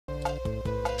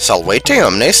Salvete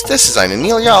omnes, this is I'm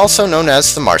Amelia, also known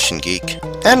as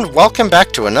TheMartianGeek, and welcome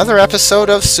back to another episode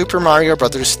of Super Mario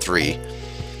Bros. 3.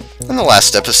 In the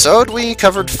last episode, we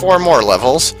covered 4 more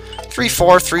levels,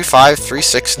 3-4, 3-5,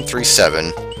 3-6, and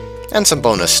 3-7, and some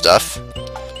bonus stuff.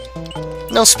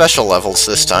 No special levels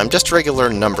this time, just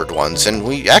regular numbered ones, and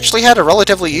we actually had a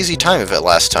relatively easy time of it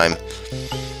last time.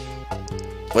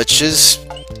 Which is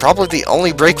probably the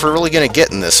only break we're really going to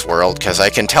get in this world, because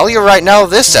I can tell you right now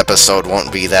this episode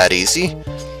won't be that easy.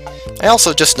 I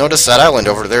also just noticed that island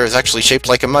over there is actually shaped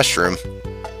like a mushroom.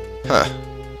 Huh.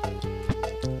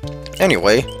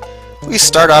 Anyway, we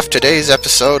start off today's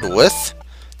episode with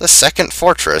the second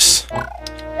fortress.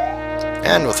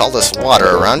 And with all this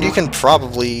water around, you can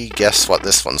probably guess what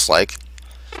this one's like.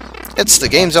 It's the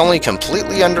game's only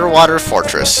completely underwater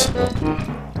fortress.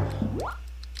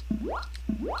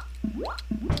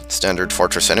 Standard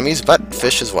fortress enemies, but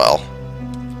fish as well.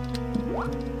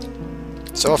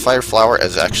 So a fire flower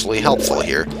is actually helpful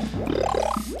here.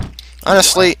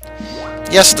 Honestly,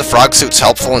 yes, the frog suit's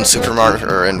helpful in Super Mario,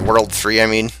 or in World 3, I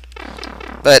mean.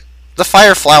 But the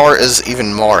fire flower is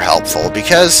even more helpful,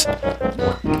 because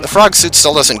the frog suit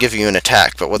still doesn't give you an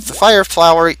attack, but with the fire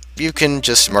flower, you can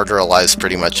just murderalize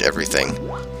pretty much everything.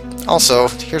 Also,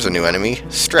 here's a new enemy,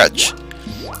 Stretch.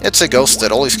 It's a ghost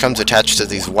that always comes attached to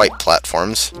these white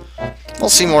platforms. We'll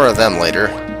see more of them later.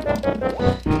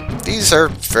 These are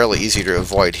fairly easy to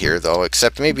avoid here, though,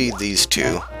 except maybe these two.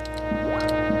 You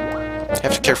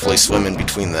have to carefully swim in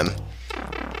between them.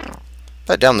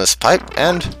 But down this pipe,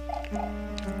 and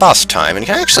boss time. And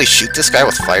can I actually shoot this guy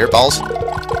with fireballs?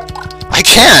 I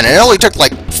can! And it only took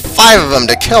like 5 of them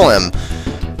to kill him!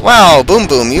 Wow, Boom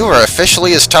Boom, you are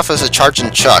officially as tough as a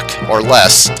charging Chuck, or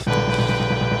less.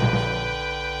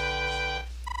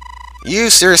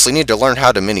 You seriously need to learn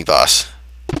how to mini-boss.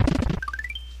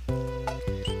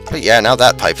 But yeah, now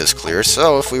that pipe is clear,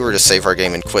 so if we were to save our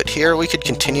game and quit here, we could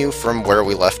continue from where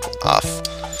we left off.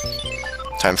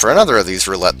 Time for another of these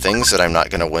roulette things that I'm not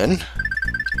going to win.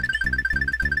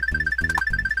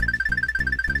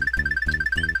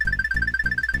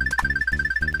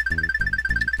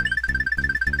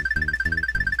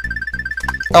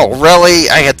 Oh, really?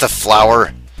 I hit the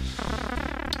flower.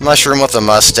 Mushroom with a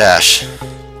mustache.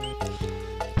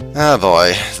 Oh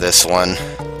boy, this one.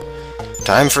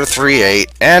 Time for 3-8,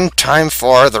 and time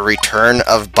for the return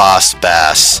of Boss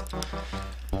Bass.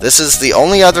 This is the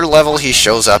only other level he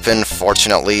shows up in,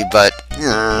 fortunately, but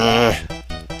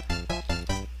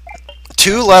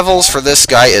 2 levels for this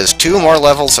guy is 2 more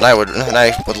levels than I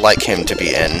would like him to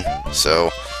be in.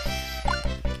 So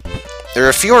there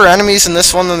are fewer enemies in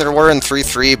this one than there were in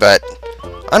 3-3, but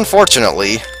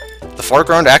unfortunately, the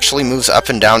foreground actually moves up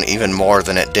and down even more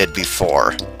than it did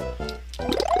before.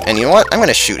 And you know what? I'm going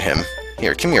to shoot him.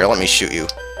 Here, come here, let me shoot you.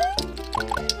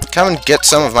 Come and get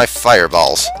some of my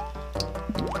fireballs.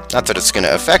 Not that it's going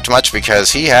to affect much,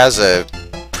 because he has a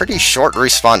pretty short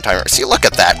respawn timer. See, look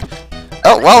at that!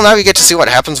 Oh, well, now you get to see what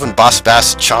happens when Boss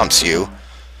Bass chomps you.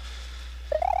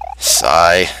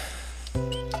 Sigh.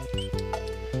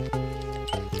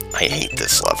 I hate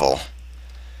this level.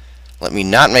 Let me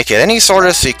not make it any sort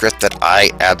of secret that I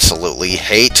absolutely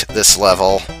hate this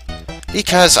level.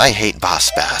 Because I hate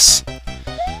Boss Bass.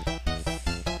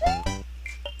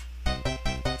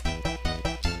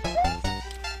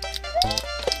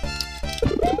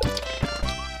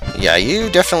 Yeah, you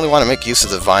definitely want to make use of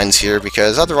the vines here,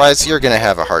 because otherwise you're going to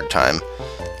have a hard time.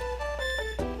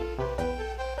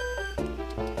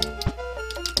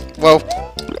 Whoa.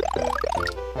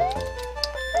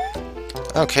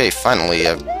 Okay, finally,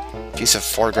 a piece of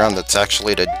foreground that's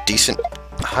actually at a decent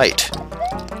height.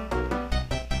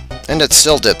 And it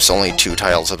still dips only 2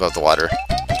 tiles above the water.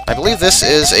 I believe this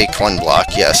is a coin block,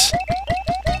 yes.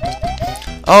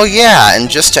 Oh yeah, and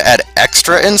just to add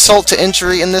extra insult to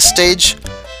injury in this stage,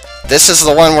 this is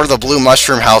the one where the blue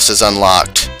mushroom house is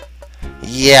unlocked.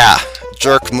 Yeah,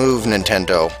 jerk move,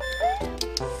 Nintendo.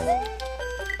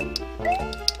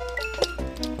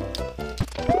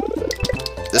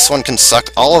 This one can suck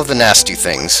all of the nasty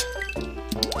things.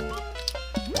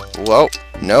 Whoa,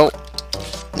 no.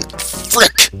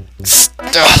 Frick!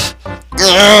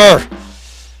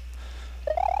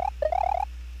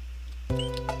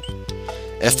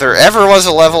 If there ever was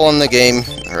a level in the game,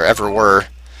 or ever were,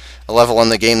 a level in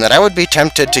the game that I would be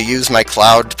tempted to use my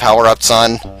cloud power-ups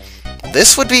on,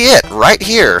 this would be it, right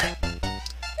here.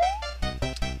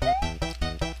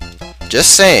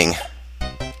 Just saying.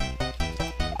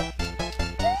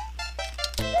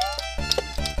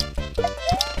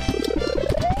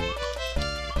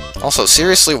 Also,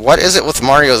 seriously, what is it with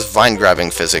Mario's vine-grabbing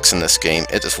physics in this game?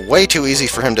 It is way too easy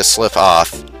for him to slip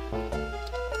off.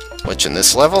 which in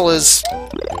this level is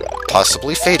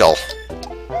possibly fatal.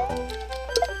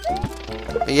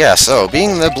 But yeah, so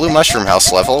being the Blue Mushroom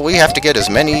House level, we have to get as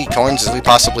many coins as we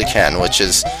possibly can, which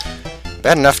is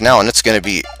bad enough now, and it's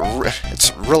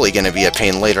really gonna be a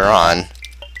pain later on,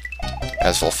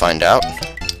 as we'll find out.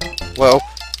 Whoa.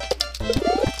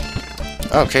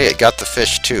 Okay, it got the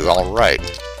fish too, alright.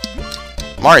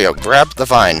 Mario, grab the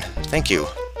vine. Thank you.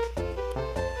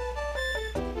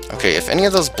 Okay, if any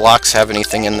of those blocks have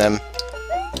anything in them,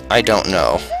 I don't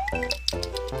know.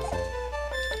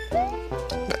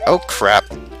 Oh crap.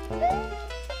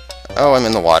 Oh, I'm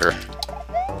in the water.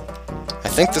 I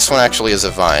think this one actually is a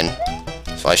vine.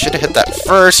 So I should have hit that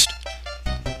first.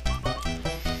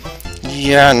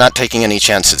 Yeah, not taking any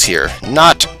chances here.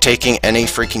 Not taking any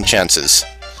freaking chances.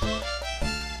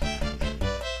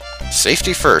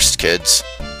 Safety first, kids.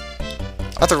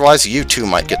 Otherwise, you too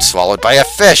might get swallowed by a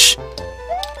fish!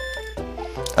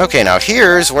 Okay, now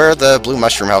here's where the Blue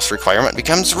Mushroom House requirement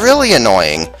becomes really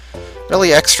annoying.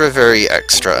 Really very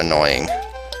extra annoying.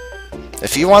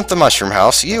 If you want the Mushroom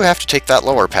House, you have to take that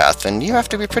lower path, and you have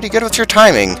to be pretty good with your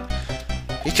timing.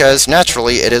 Because,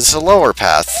 naturally, it is the lower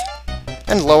path.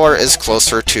 And lower is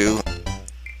closer to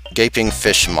Gaping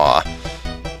Fish Maw.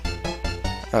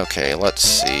 Okay, let's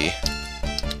see.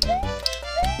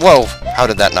 Whoa! How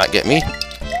did that not get me?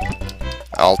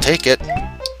 I'll take it.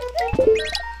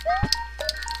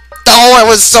 Oh, it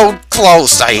was so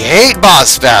close! I hate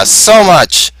Boss Bass so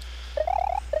much!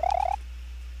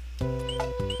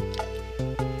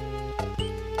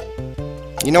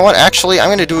 You know what? Actually, I'm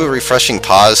going to do a refreshing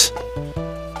pause.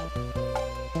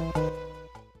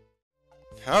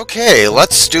 Okay,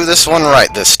 let's do this one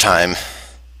right this time.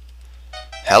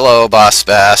 Hello, Boss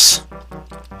Bass.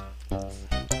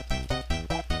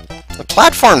 The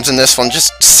platforms in this one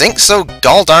just sink so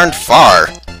gall-darned far.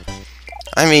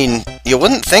 I mean, you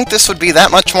wouldn't think this would be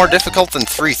that much more difficult than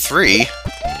 3-3,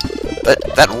 but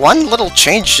that one little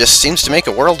change just seems to make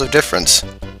a world of difference.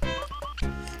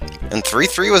 And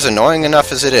 3-3 was annoying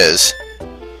enough as it is.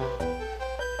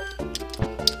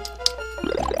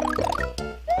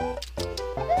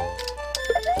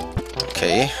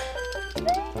 Okay.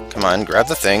 Come on, grab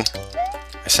the thing.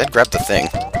 I said grab the thing.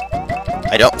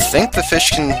 I don't think the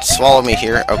fish can swallow me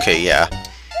here. Okay, yeah.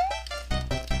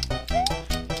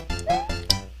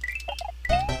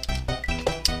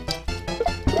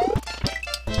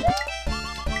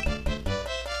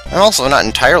 I'm also not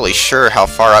entirely sure how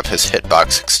far up his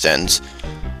hitbox extends.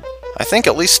 I think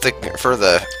at least for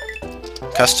the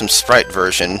custom sprite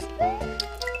version,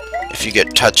 if you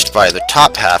get touched by the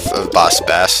top half of Boss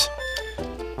Bass,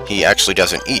 he actually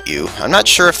doesn't eat you. I'm not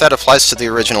sure if that applies to the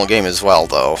original game as well,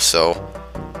 though, so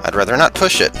I'd rather not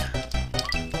push it.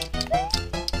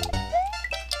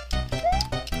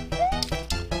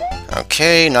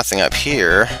 Okay, nothing up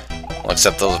here. Well,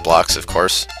 except those blocks, of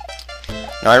course.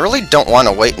 Now, I really don't want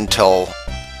to wait until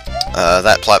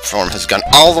that platform has gone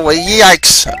all the way,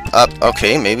 yikes, up.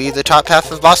 Okay, maybe the top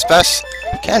half of Boss Bass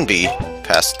can be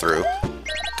passed through.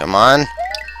 Come on.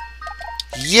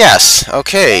 Yes!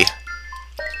 Okay.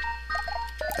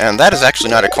 And that is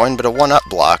actually not a coin, but a one-up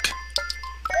block.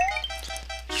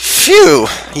 Phew!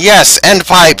 Yes, end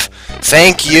pipe!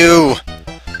 Thank you!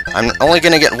 I'm only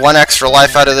gonna get one extra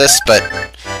life out of this, but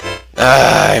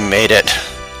I made it.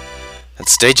 That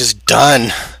stage is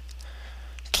done.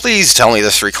 Please tell me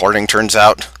this recording turns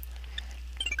out.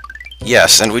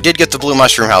 Yes, and we did get the Blue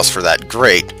Mushroom House for that.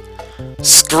 Great.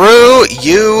 Screw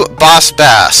you, Boss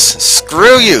Bass.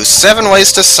 Screw you, 7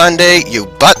 Ways to Sunday, you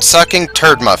butt-sucking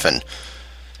turd muffin.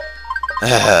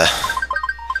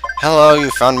 Hello, you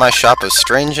found my shop of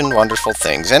strange and wonderful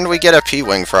things, and we get a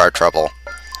P-Wing for our trouble.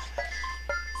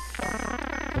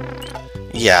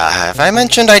 Yeah, have I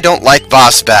mentioned I don't like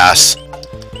Boss Bass?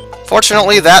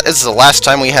 Fortunately, that is the last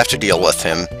time we have to deal with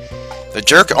him. The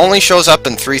jerk only shows up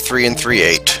in 3-3 and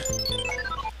 3-8.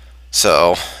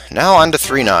 So, now on to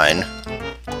 3-9.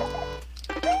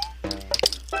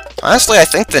 Honestly, I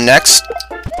think the next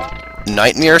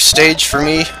Nightmare stage for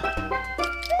me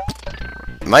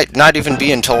might not even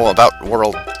be until about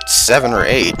World 7 or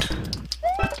 8.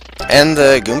 And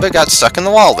the Goomba got stuck in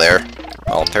the wall there.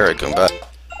 Well, Paragoomba.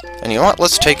 And you know what?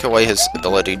 Let's take away his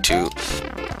ability to...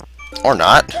 Or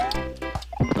not.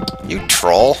 You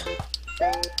troll.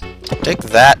 Take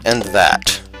that and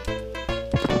that.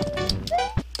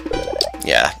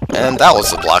 Yeah, and that was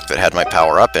the block that had my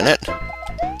power-up in it.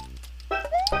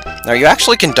 Now, you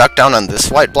actually can duck down on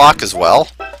this white block as well,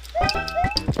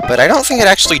 but I don't think it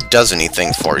actually does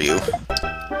anything for you.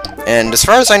 And as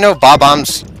far as I know,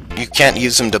 bob-ombs, you can't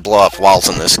use them to blow up walls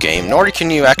in this game, nor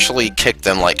can you actually kick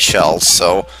them like shells,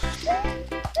 so...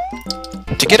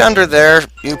 to get under there,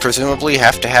 you presumably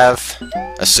have to have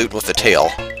a suit with a tail.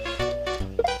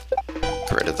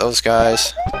 Get rid of those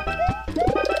guys.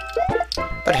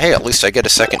 But hey, at least I get a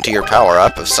second tier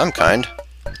power-up of some kind.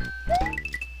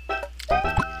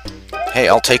 Hey,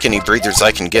 I'll take any breathers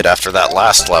I can get after that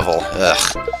last level.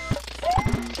 Ugh.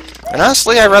 And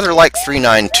honestly, I rather like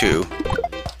 392.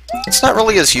 It's not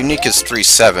really as unique as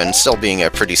 3.7, still being a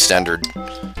pretty standard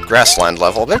grassland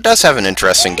level, but it does have an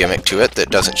interesting gimmick to it that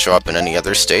doesn't show up in any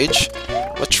other stage,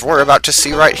 which we're about to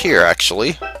see right here,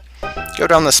 actually. Go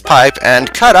down this pipe,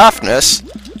 and cut offness,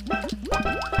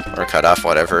 or cut off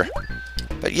whatever.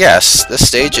 But yes, this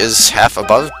stage is half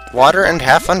above water and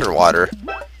half underwater,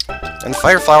 and the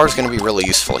fire flower is going to be really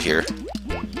useful here.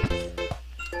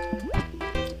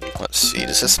 Let's see,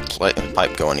 does this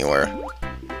pipe go anywhere?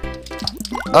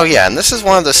 Oh yeah, and this is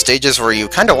one of the stages where you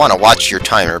kind of want to watch your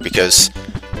timer, because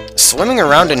swimming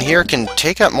around in here can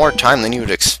take up more time than you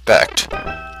would expect.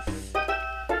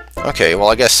 Okay, well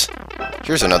I guess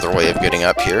here's another way of getting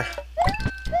up here.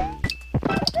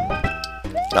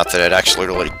 Not that it actually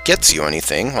really gets you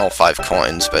anything, well, 5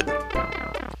 coins, but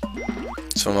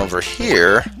swim over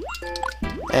here,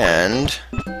 and...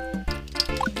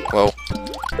 whoa.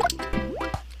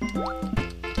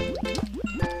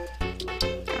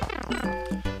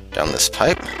 Down this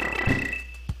pipe.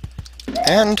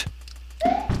 And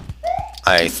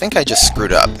I think I just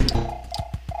screwed up.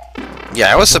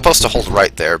 Yeah, I was supposed to hold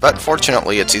right there, but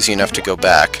fortunately it's easy enough to go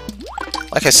back.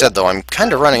 Like I said, though, I'm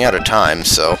kind of running out of time,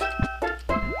 so...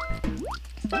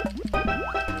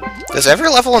 Does every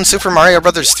level in Super Mario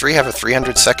Bros. 3 have a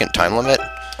 300-second time limit?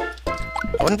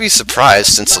 I wouldn't be surprised,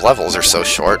 since the levels are so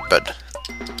short, but...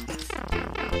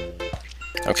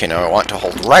 Okay, now I want to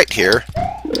hold right here.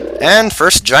 And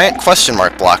first giant question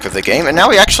mark block of the game, and now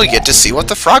we actually get to see what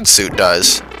the frog suit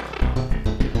does.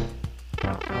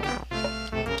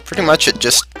 Pretty much it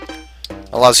just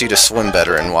allows you to swim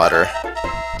better in water.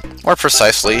 More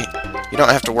precisely, you don't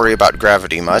have to worry about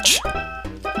gravity much.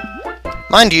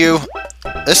 Mind you,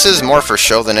 this is more for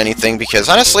show than anything, because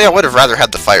honestly I would have rather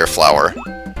had the fire flower.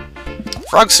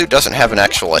 Frog suit doesn't have an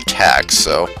actual attack,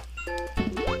 so...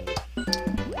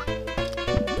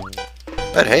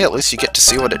 But hey, at least you get to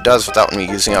see what it does without me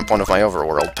using up one of my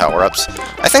overworld power-ups.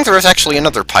 I think there was actually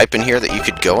another pipe in here that you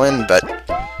could go in, but...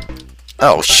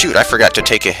 Oh, shoot, I forgot to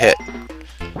take a hit.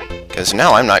 Because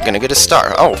now I'm not going to get a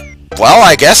star. Oh, well,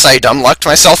 I guess I dumb-lucked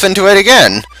myself into it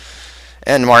again.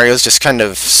 And Mario's just kind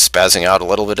of spazzing out a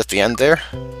little bit at the end there.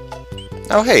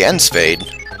 Oh, hey, end spade.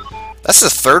 That's the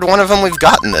third one of them we've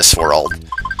got in this world.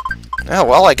 Oh,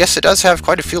 well, I guess it does have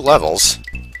quite a few levels.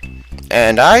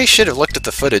 And I should have looked at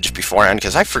the footage beforehand,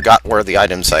 because I forgot where the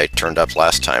items I turned up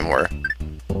last time were.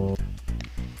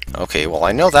 Okay, well,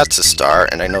 I know that's a star,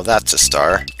 and I know that's a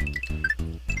star.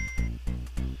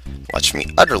 Watch me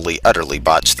utterly, utterly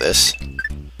botch this.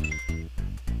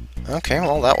 Okay,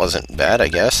 well, that wasn't bad, I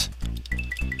guess.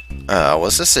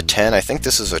 Was this a 10? I think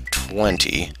this is a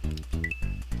 20.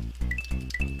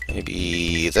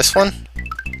 Maybe this one?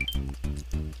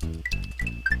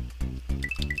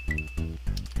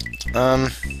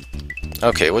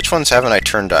 Okay, which ones haven't I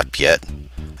turned up yet?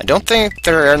 I don't think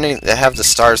there are any that have the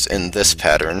stars in this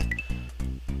pattern.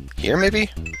 Here, maybe?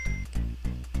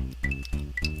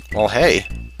 Well, hey.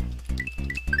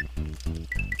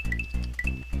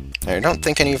 I don't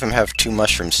think any of them have 2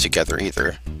 mushrooms together,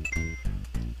 either.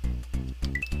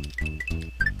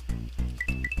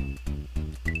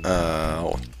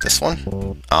 This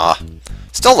one? Ah.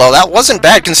 Still, though, that wasn't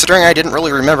bad, considering I didn't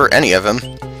really remember any of them.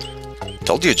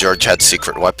 Told you George had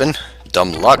secret weapon.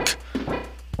 Dumb luck.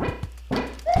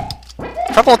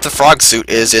 Problem with the frog suit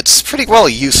is it's pretty well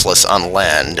useless on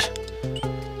land.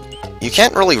 You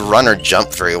can't really run or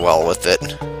jump very well with it.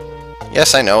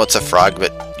 Yes, I know it's a frog,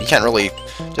 but you can't really...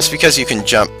 Just because you can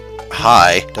jump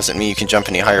high doesn't mean you can jump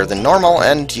any higher than normal,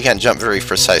 and you can't jump very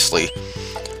precisely.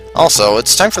 Also,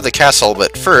 it's time for the castle,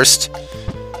 but first...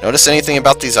 Notice anything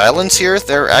about these islands here?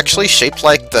 They're actually shaped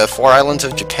like the 4 islands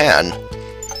of Japan.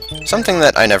 Something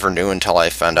that I never knew until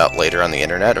I found out later on the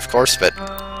internet, of course, but...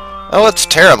 Oh, it's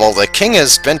terrible. The king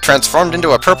has been transformed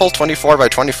into a purple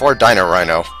 24x24 Dino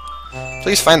Rhino.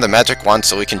 Please find the magic wand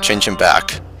so we can change him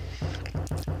back.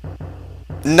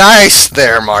 Nice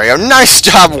there, Mario! Nice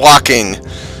job walking!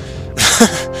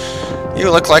 You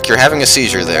look like you're having a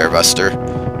seizure there, Buster.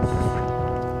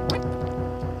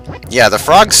 Yeah, the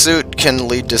frog suit can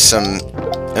lead to some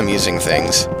amusing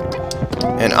things.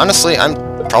 And honestly, I'm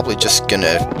probably just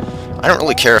gonna... I don't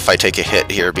really care if I take a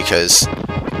hit here, because...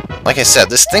 Like I said,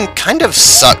 this thing kind of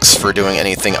sucks for doing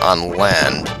anything on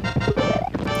land.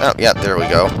 Oh, yeah, there we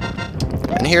go.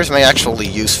 And here's my actually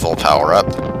useful power-up.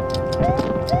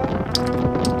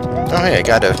 Oh hey, I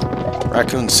got a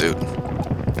raccoon suit.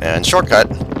 And shortcut.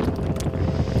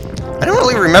 I don't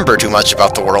really remember too much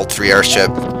about the World 3 airship.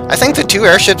 I think the 2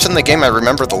 airships in the game I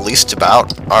remember the least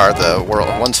about are the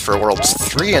ones for Worlds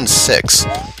 3 and 6.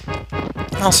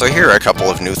 Also, here are a couple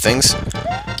of new things.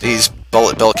 These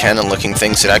bullet bill cannon looking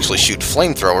things that actually shoot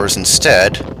flamethrowers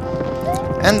instead.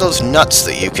 And those nuts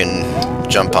that you can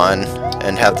jump on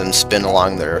and have them spin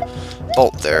along their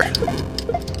bolt there.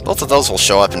 Both of those will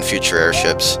show up in future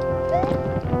airships.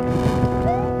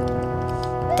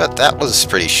 But that was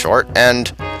pretty short,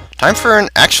 and time for an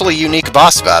actually unique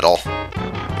boss battle.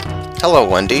 Hello,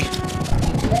 Wendy.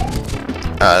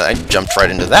 I jumped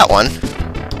right into that one.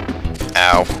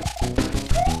 Ow.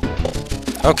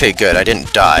 Okay, good, I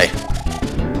didn't die.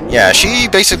 Yeah, she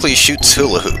basically shoots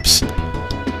hula hoops.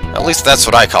 At least that's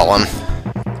what I call them.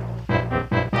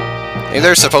 Maybe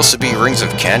they're supposed to be rings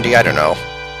of candy, I don't know.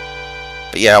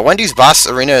 But yeah, Wendy's boss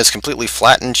arena is completely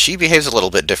flat, and she behaves a little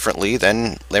bit differently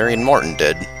than Larry and Morton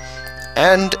did.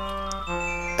 And,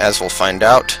 as we'll find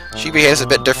out, she behaves a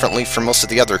bit differently from most of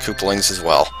the other Koopalings as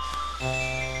well.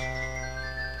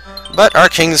 But our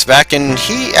king's back, and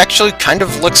he actually kind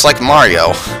of looks like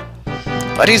Mario.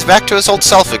 But he's back to his old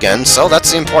self again, so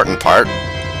that's the important part.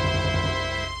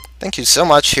 Thank you so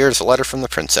much. Here's a letter from the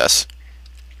princess.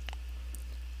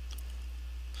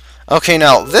 Okay,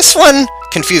 now, this one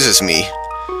confuses me.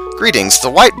 Greetings, the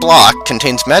white block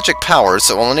contains magic powers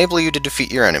that will enable you to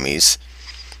defeat your enemies.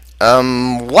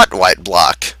 What white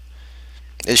block?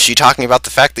 Is she talking about the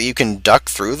fact that you can duck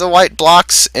through the white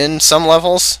blocks in some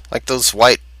levels? Like those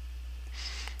white,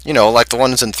 you know, like the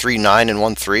ones in 3.9 and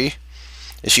 1.3?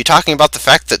 Is she talking about the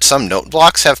fact that some note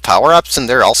blocks have power-ups and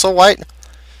they're also white?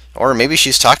 Or maybe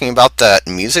she's talking about that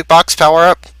music box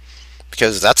power-up?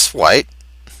 Because that's white.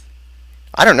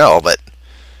 I don't know, but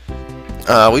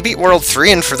we beat World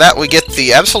 3, and for that we get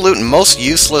the absolute most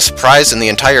useless prize in the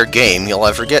entire game you'll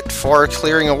ever get for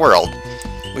clearing a world.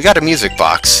 We got a music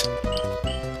box.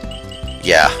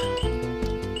 Yeah.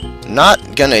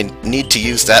 Not gonna need to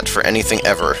use that for anything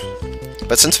ever.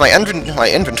 But since my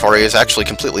inventory is actually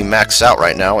completely maxed out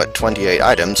right now at 28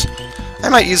 items, I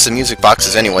might use the music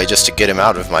boxes anyway just to get him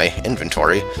out of my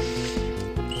inventory.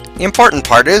 The important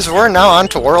part is we're now on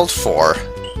to World 4.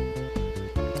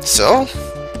 So,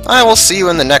 I will see you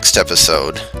in the next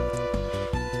episode.